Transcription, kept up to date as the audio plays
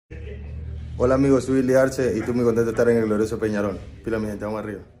Hola amigos, soy Arce y estoy muy contento de estar en el glorioso Peñarol. Pila mi gente, vamos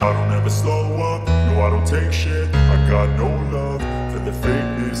arriba. I don't ever slow up, no I don't take shit. I got no love for the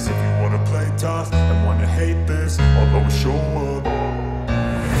fakeness. If you wanna play tough and wanna hate this, I'll always show up.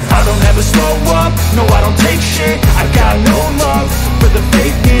 I don't ever slow up, no I don't take shit. I got no love for the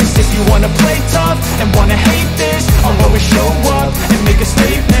fakeness. If you wanna play tough and wanna hate this, I'll always show up and make a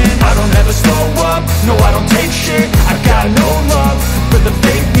statement. I don't ever slow up, no I don't take shit. I got no love for the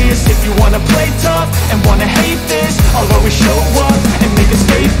fakeness. If you wanna play tough and wanna hate this, I'll always show up and make a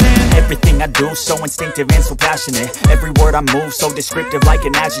statement. Everything I do so instinctive and so passionate. Every word I move so descriptive like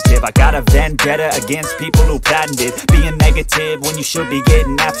an adjective. I got a vendetta against people who patented being negative when you should be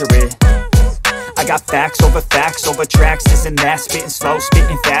getting after it. I got facts over tracks, this and that. Spitting slow,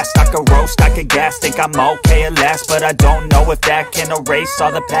 spitting fast, I could roast, I could gas. Think I'm okay at last, but I don't know if that can erase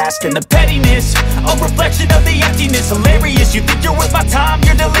all the past. And the pettiness, a reflection of the emptiness. Hilarious, you think you're worth my time,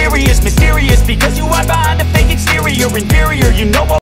 you're delirious. Mysterious, because you hide behind a fake exterior. Inferior, you know